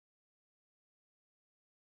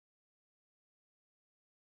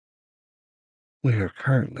We are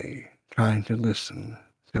currently trying to listen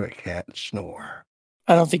to a cat snore.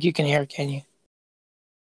 I don't think you can hear it, can you?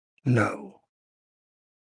 No,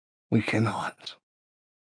 we cannot.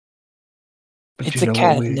 But It's you a know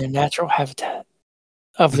cat what in we, their natural habitat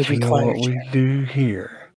of the but you know what recliner we chair. do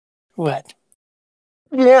here? What?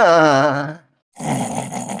 Yeah.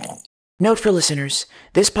 Note for listeners,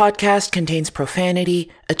 this podcast contains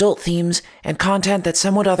profanity, adult themes, and content that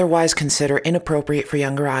some would otherwise consider inappropriate for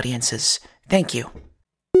younger audiences. Thank you.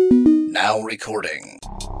 Now recording.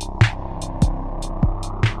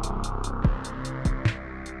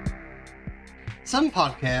 Some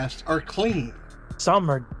podcasts are clean. Some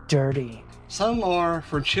are dirty. Some are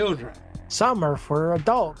for children. Some are for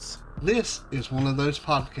adults. This is one of those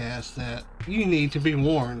podcasts that you need to be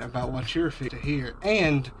warned about what you're fit to hear.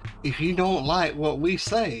 And if you don't like what we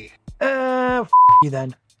say, You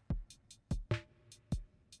then.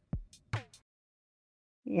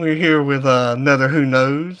 we're here with another Who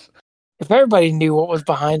Knows. If everybody knew what was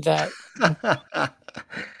behind that.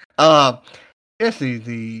 Jesse,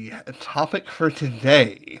 the topic for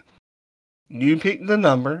today. You pick the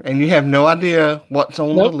number, and you have no idea what's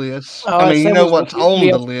on the list. Oh, I mean, you know what's on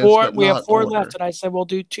the list, but we have not four order. left, and I said we'll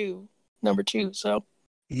do number two. So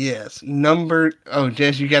Yes, number. Oh,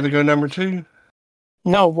 Jess, you got to go number 2.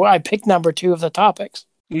 no, well, I picked number 2 of the topics.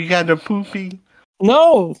 You got to poopy.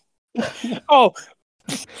 No. Oh,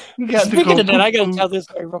 You got to speaking go of that, I got to poo-poo. tell this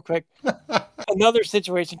story real quick. Another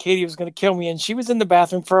situation, Katie was going to kill me, and she was in the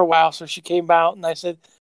bathroom for a while, so she came out, and I said,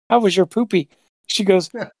 "How was your poopy?" She goes,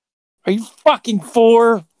 "Are you fucking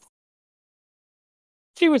 4?"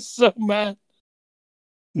 She was so mad.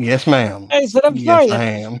 Yes, ma'am. I said, "I'm Yes, sorry. I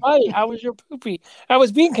am. Buddy, how was your poopy?" I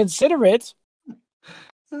was being considerate.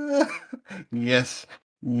 Yes,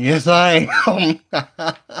 I am.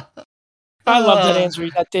 I love that answer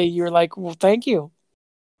that day. You were like, "Well, thank you."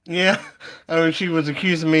 Yeah. Oh, she was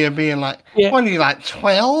accusing me of being like, Yeah. what are you, like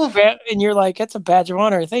 12? And you're like, "That's a badge of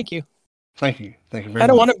honor. Thank you." Thank you very much. I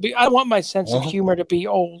don't want to be. I want my sense of Well. humor to be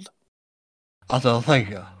old. I said, thank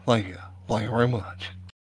you very much.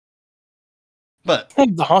 But,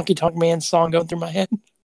 The Honky Tonk Man song going through my head.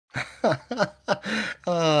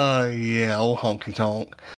 yeah, old honky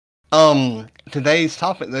tonk. Today's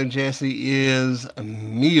topic though, Jesse, is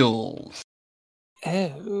meals.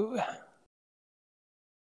 Oh,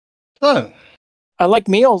 So, I like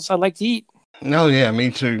meals. I like to eat. oh yeah, me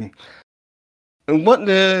too. And what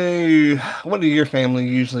do your family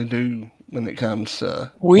usually do when it comes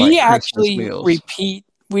to We like, Christmas actually meals?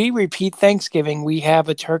 repeat Thanksgiving. We have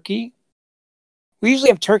a turkey. We usually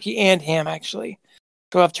have turkey and ham, actually.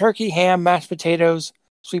 So we'll have turkey, ham, mashed potatoes,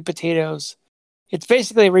 sweet potatoes. It's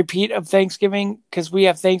basically a repeat of Thanksgiving because we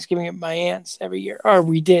have Thanksgiving at my aunt's every year. Or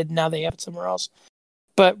we did. Now they have it somewhere else.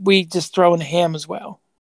 But we just throw in the ham as well.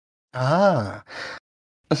 Ah.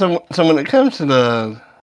 So when it comes to the,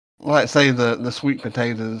 like, say the sweet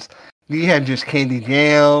potatoes, do you have just candy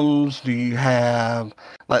jams? Do you have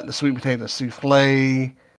like the sweet potato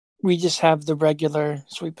souffle? We just have the regular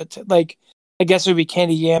sweet potato. Like, I guess it would be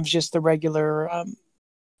candy yams, just the regular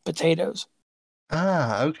potatoes.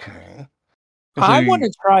 Ah, okay. I want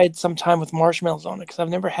to try it sometime with marshmallows on it because I've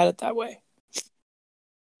never had it that way.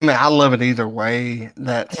 I mean, I love it either way.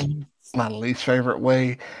 That's my least favorite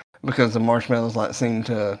way because the marshmallows like seem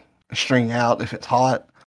to string out if it's hot.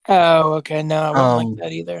 Oh, okay. No, I wouldn't like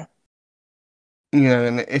that either. You know,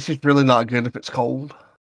 and it's just really not good if it's cold.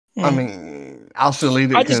 I mean, I'll still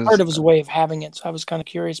eat it. I just heard it was a way of having it, so I was kind of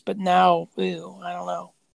curious. But now, ew, I don't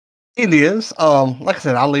know. It is. Like I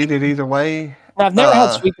said, I'll eat it either way. Now, I've never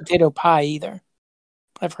had sweet potato pie either.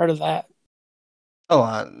 I've heard of that. Oh,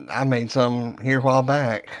 I made some here a while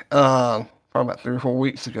back. Probably about 3 or 4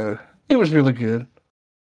 weeks ago. It was really good.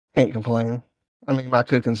 Can't complain. I mean, my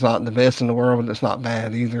cooking's not the best in the world, but it's not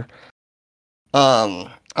bad either. I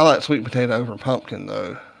like sweet potato over pumpkin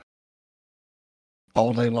though.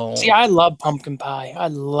 All day long. See, I love pumpkin pie. I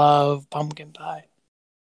love pumpkin pie.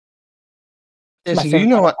 Yeah, My so favorite you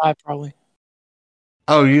know kind what? of pie, probably.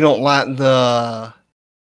 Oh, you don't like the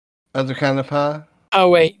other kind of pie? Oh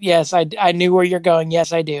wait, yes, I knew where you're going.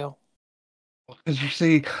 Yes, I do. Because you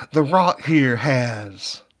see, The Rock here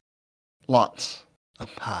has lots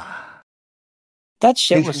of pie. That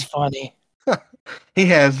shit was funny. He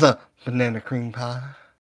has the banana cream pie.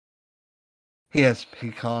 He has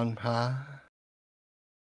pecan pie.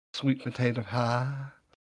 Sweet potato pie.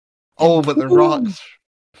 Oh, but The Rock's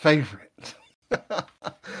favorite.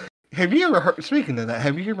 Have you ever heard, speaking of that,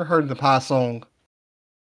 have you ever heard the pie song?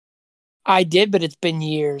 I did, but it's been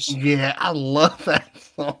years. Yeah, I love that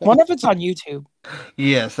song. Wonder if it's on YouTube.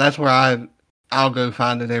 Yes, that's where I'll go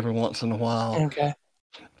find it every once in a while. Okay.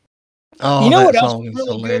 Oh, You know that what else song was is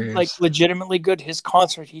really good? Like hilarious. legitimately good? His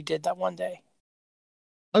concert he did that one day.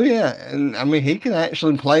 Oh yeah, and I mean he can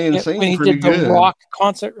actually play and Yeah, when sing he pretty did the good. rock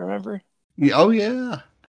concert, remember? Yeah, oh yeah.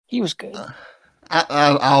 He was good.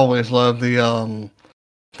 I always love the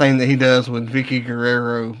thing that he does with Vicky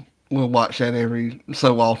Guerrero. We'll watch that every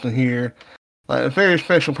so often here. Like a very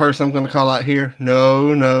special person I'm going to call out here.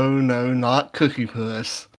 No, no, no, not Cookie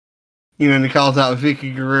Puss. You know, and he calls out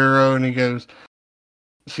Vicky Guerrero and he goes,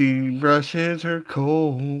 she brushes her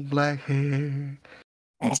cold black hair,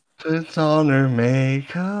 puts on her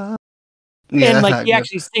makeup. Yeah, And that's like how it he goes.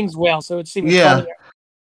 actually sings well, so it's even Yeah. funnier.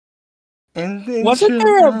 And then Wasn't she'll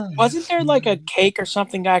there wasn't ask there like a me. cake or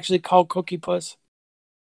something actually called Cookie Puss?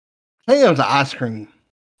 I think it was the ice cream.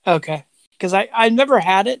 Okay. Because I never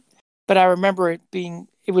had it, but I remember it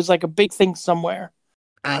was like a big thing somewhere.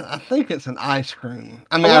 I think it's an ice cream.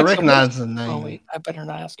 I mean, I Alexa, what's recognize the oh name. wait, I better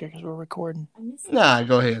not ask her because we're recording. Nah,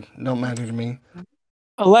 go ahead. Don't matter to me.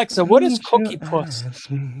 Alexa, what is And she'll Cookie Puss? ask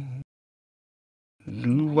me,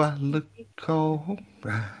 do I look all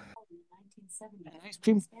right?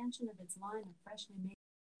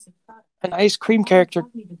 An ice cream character.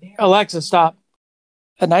 Alexa, stop.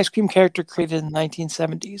 An ice cream character created in the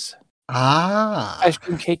 1970s. Ah, Ice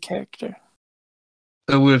cream cake character.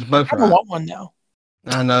 so we was I both kind of right. want one now.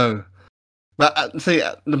 I know. But see,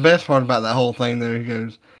 the best part about that whole thing there, he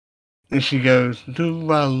goes, and she goes,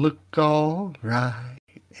 do I look all right?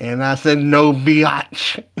 And I said, no,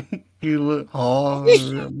 biatch. You look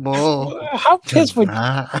horrible How pissed would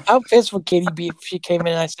tonight. Katie be if she came in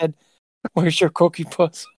and I said, "Where's your Cookie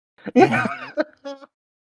Puss?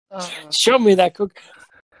 Show me that cookie."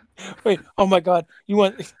 Wait, oh my God, you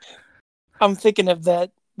want? I'm thinking of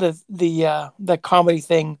that the comedy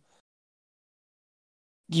thing.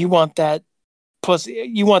 You want that pussy?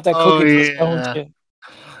 You want that Oh Cookie Puss, don't yeah. you?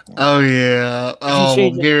 Oh yeah. If you Oh,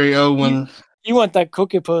 change it, Gary Owen. you want that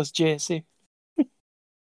Cookie Puss, Jesse?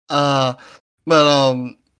 Uh,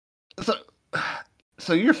 but so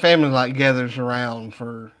so your family like gathers around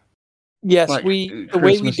for Yes, like the way we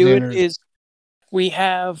Christmas do it dinner. is we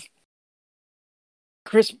have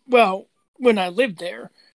Chris. Well, when I lived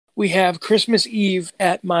there, we have Christmas Eve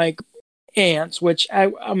at my aunt's, which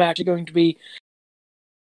I'm actually going to be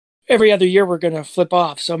every other year. We're going to flip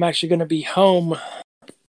off, so I'm actually going to be home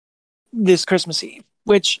this Christmas Eve,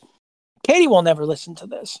 which Katie will never listen to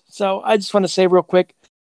this. So I just want to say real quick,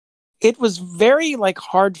 it was very like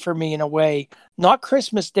hard for me in a way, not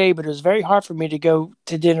Christmas Day, but it was very hard for me to go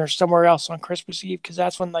to dinner somewhere else on Christmas Eve because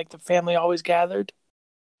that's when like the family always gathered.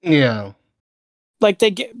 Yeah. Like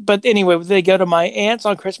but anyway, they go to my aunt's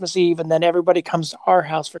on Christmas Eve, and then everybody comes to our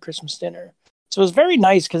house for Christmas dinner. So it was very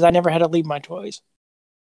nice because I never had to leave my toys.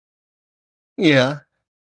 Yeah.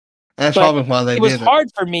 That's But probably why they it was did it. hard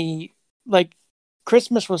for me. Like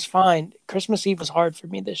Christmas was fine. Christmas Eve was hard for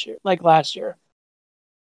me this year, like last year,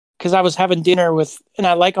 because I was having dinner and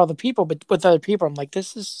I like all the people, but with other people, I'm like,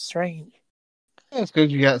 this is strange. It's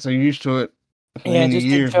because you got so used to it for Yeah, it many just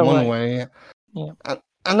didn't years feel one right. way. Yeah.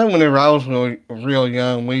 I know whenever I was real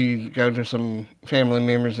young, we'd go to some family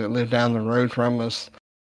members that lived down the road from us,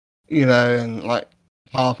 you know, and like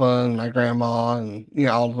Papa and my grandma and, you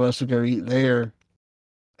know, all of us would go eat there.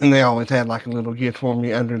 And they always had like a little gift for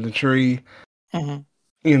me under the tree, Mm-hmm.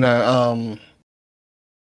 you know,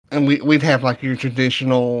 and we'd have like your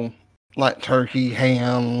traditional like turkey,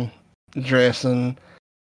 ham, dressing,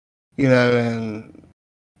 you know, and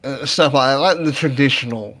stuff like the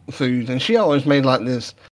traditional foods. And she always made like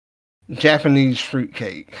this Japanese fruit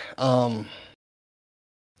cake.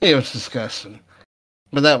 It was disgusting.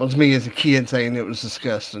 But that was me as a kid saying it was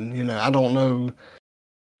disgusting. You know, I don't know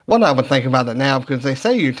what I would think about it now because they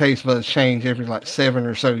say your taste buds change every like 7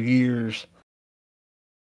 or so years.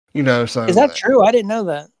 You know, so Is that true? I didn't know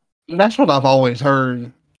that. that's what I've always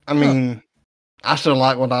heard. I mean, I still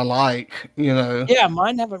like what I like, you know. Yeah,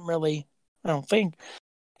 mine haven't really. I don't think.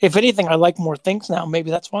 If anything, I like more things now.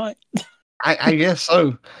 Maybe that's why. I guess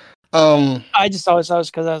so. I just always thought it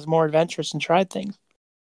was because I was more adventurous and tried things.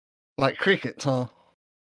 Like crickets, huh?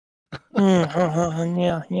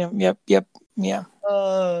 Yeah.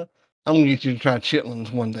 I'm gonna get you to try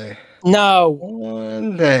chitlins one day. No.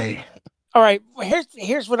 One day. All right.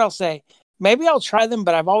 Here's what I'll say. Maybe I'll try them,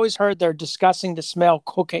 but I've always heard they're disgusting to smell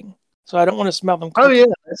cooking, so I don't want to smell them Oh cooking. yeah,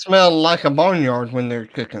 they smell like a barnyard when they're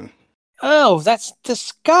cooking. Oh, that's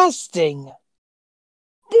disgusting.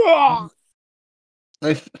 Ugh.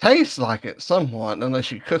 They taste like it somewhat,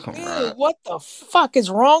 unless you cook them Ew, right. what the fuck is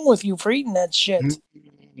wrong with you for eating that shit?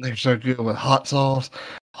 They're so good with hot sauce.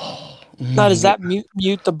 Now, does that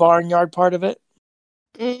mute the barnyard part of it?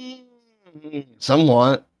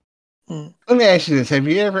 Somewhat. Mm. Let me ask you this: have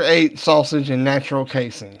you ever ate sausage in natural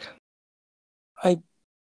casing?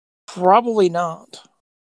 Probably not.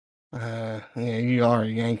 Yeah, you are a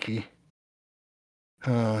Yankee.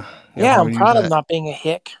 You'll Yeah, I'm probably use proud of that. not being a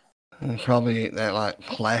hick. You probably eat that like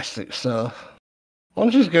plastic stuff. Why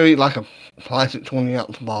don't you just go eat like a plastic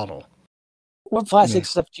 20-ounce bottle? What plastic Yeah.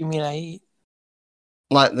 stuff do you mean I eat?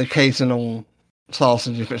 Like the casing on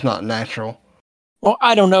sausage if it's not natural. Well,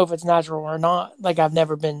 I don't know if it's natural or not. Like I've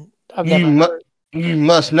never You heard. you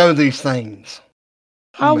must know these things.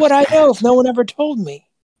 You How would must I know if ask. no one ever told me?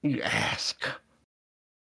 You ask.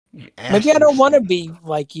 You ask Maybe I don't these want to things. be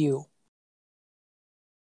like you.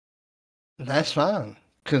 That's fine.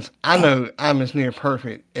 Because I know I'm as near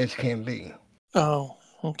perfect as can be. Oh,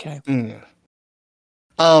 okay. Yeah.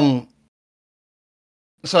 Um,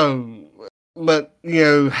 so, but,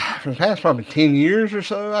 for the past probably 10 years or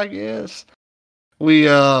so, I guess, we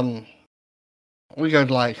go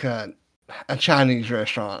to like a Chinese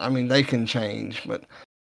restaurant. I mean, they can change, but,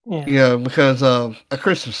 Yeah. because of A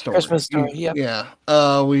Christmas Story. Christmas Story. Yep.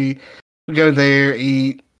 Yeah. We go there,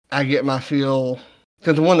 eat. I get my fill.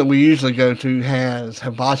 Because the one that we usually go to has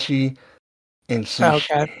hibachi and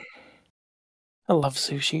sushi. Okay. I love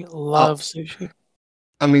sushi. Oh, Love sushi.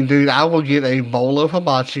 I mean, dude, I will get a bowl of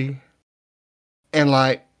hibachi and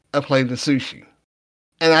like a plate of sushi.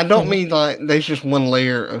 And I don't Mhm. mean like there's just one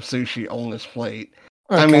layer of sushi on this plate.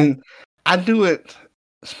 I Okay. mean, I do it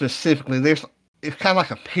specifically. It's kind of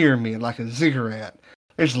like a pyramid, like a ziggurat.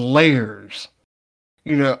 There's layers,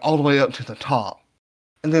 all the way up to the top.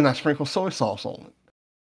 And then I sprinkle soy sauce on it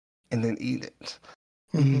and then eat it.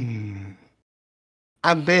 Mhm.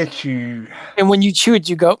 I bet you And when you chew it,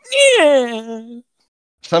 you go, yeah.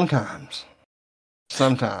 sometimes.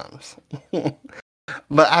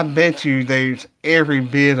 But I bet you there's every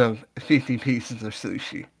bit of 50 pieces of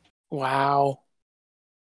sushi. Wow.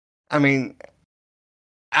 I mean,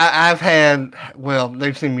 I've had, well,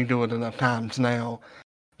 they've seen me do it enough times now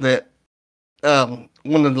that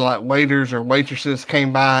one of the like waiters or waitresses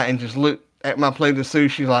came by and just looked at my plate of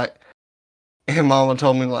sushi like, and Mama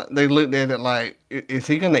told me like they looked at it like, is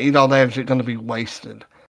he gonna eat all that? Or is it gonna be wasted?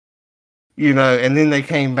 And then they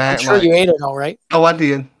came I'm back sure like, you ate it all right. oh, I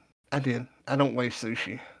did. I don't waste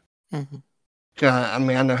sushi. Mm-hmm. I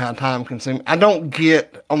mean, I know how time consuming. I don't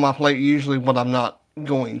get on my plate usually what I'm not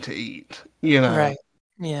going to eat. Right.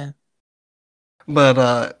 Yeah.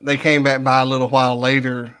 But they came back by a little while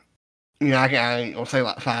later. I ain't gonna say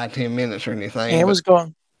like 5-10 minutes or anything. And it was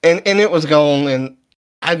gone. And it was gone, and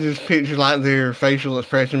I just pictured like their facial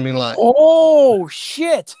expression being like, Oh,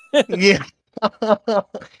 shit. yeah,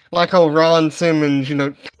 like old Ron Simmons,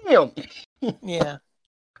 damn. Yeah.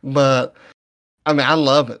 But I mean, I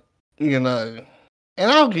love it, and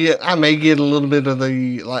I may get a little bit of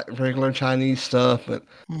the like regular Chinese stuff, but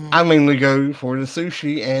I mainly go for the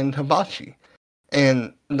sushi and hibachi.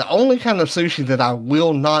 And the only kind of sushi that I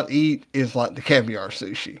will not eat is like the caviar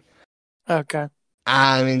sushi. Okay.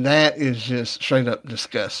 I mean, that is just straight up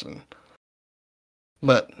disgusting.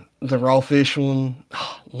 But the raw fish one,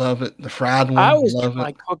 love it. The fried one, I always love get my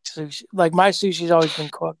it. cooked sushi. Like my sushi's always been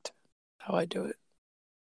cooked. How I do it.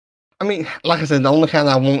 I mean, like I said, the only kind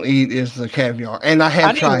I won't eat is the caviar, and I I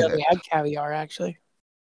have didn't even tried know it. they had caviar actually.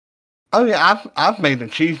 Oh yeah, I've made a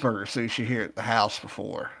cheeseburger sushi here at the house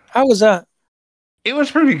before. How was that? It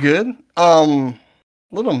was pretty good. A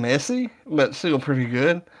little messy, but still pretty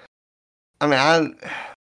good. I mean,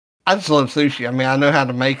 I just love sushi. I mean, I know how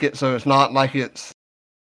to make it, so it's not like it's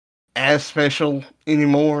as special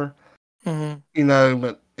anymore. Mm-hmm.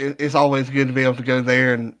 But it's always good to be able to go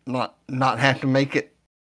there and not have to make it.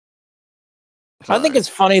 So, I think it's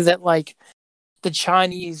funny that like the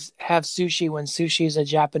Chinese have sushi when sushi is a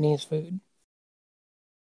Japanese food.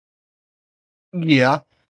 yeah,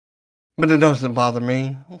 but it doesn't bother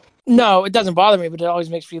me. No, it doesn't bother me, but it always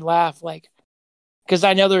makes me laugh. Like, because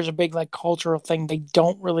I know there's a big like cultural thing. They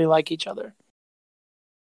don't really like each other.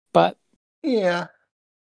 But Yeah,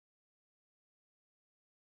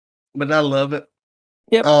 but I love it.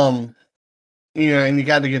 yep. And you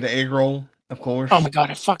got to get the egg roll, of course. Oh my god,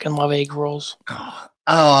 I fucking love egg rolls. Oh,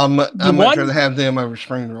 I'm much rather have them over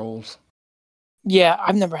spring rolls. Yeah,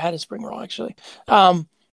 I've never had a spring roll actually.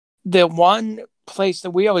 The one place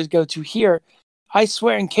that we always go to here, I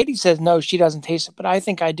swear, and Katie says no, she doesn't taste it, but I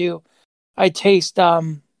think I do. I taste oh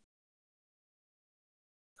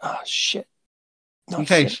shit. No, You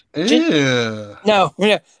taste, no,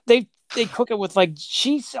 yeah. They cook it with like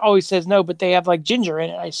she always says no, but they have like ginger in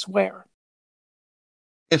it, I swear.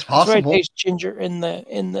 it's I swear I possible. taste ginger in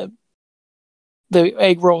the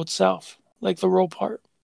egg roll itself, like the roll part.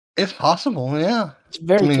 It's possible, yeah. It's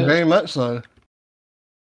very good. Very much so.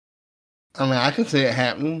 I mean, I can see it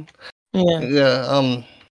happening. Yeah. Yeah.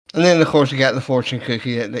 And then of course you got the fortune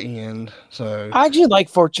cookie at the end. So I actually like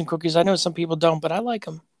fortune cookies. I know some people don't, but I like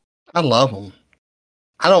them. I love them.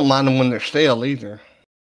 I don't mind them when they're stale either.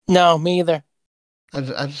 No, me either. I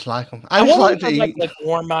just like them. I I just wonder like to if eat. like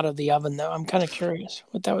warm out of the oven though. I'm kind of curious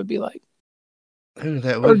what that would be like. Ooh,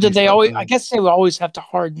 that Or would did be they always? I something. guess they would always have to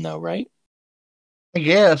harden though, right? I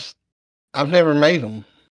guess I've never made them,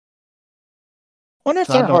 Wonder if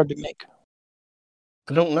so I they're don't. hard to make.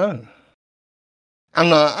 I don't know. I'm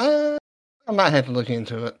not. I might have to look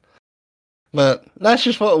into it. But that's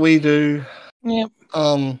just what we do. Yeah.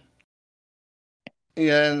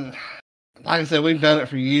 Yeah, and like I said, we've done it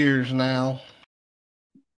for years now.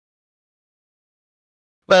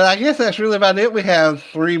 But I guess that's really about it. We have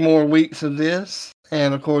 3 more weeks of this,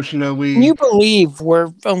 and of course, Can we. you believe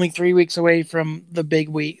we're only 3 weeks away from the big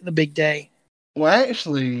week, the big day? Well,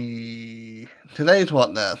 actually, today's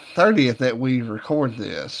what, the 30th that we record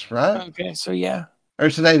this, right? Okay, so yeah, Or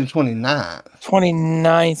today the 29th.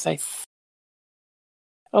 29th.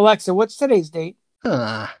 Alexa, what's today's date? It's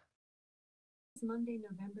Monday,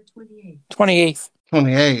 November 28th. 28th.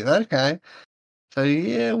 28th, okay. So,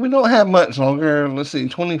 yeah, we don't have much longer. Let's see,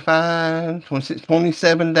 25, 26,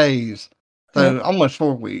 27 days. So, almost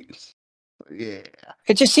 4 weeks. Yeah.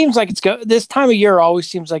 It just seems like this time of year always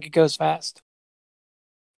seems like it goes fast.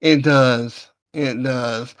 It does. It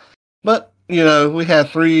does. But, we have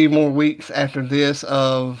 3 more weeks after this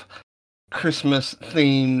of Christmas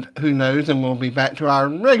themed Who Knows, and we'll be back to our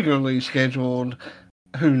regularly scheduled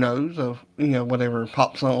Who Knows of, whatever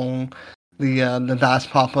pops on the dice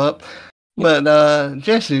pop up. But,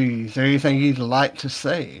 Jesse, is there anything you'd like to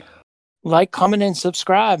say? Like, comment, and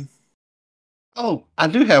subscribe. Oh, I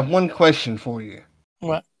do have one question for you.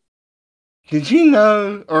 What? Did you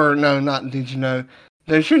know, or no, not did you know,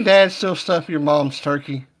 does your dad still stuff your mom's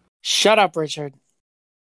turkey? Shut up, Richard.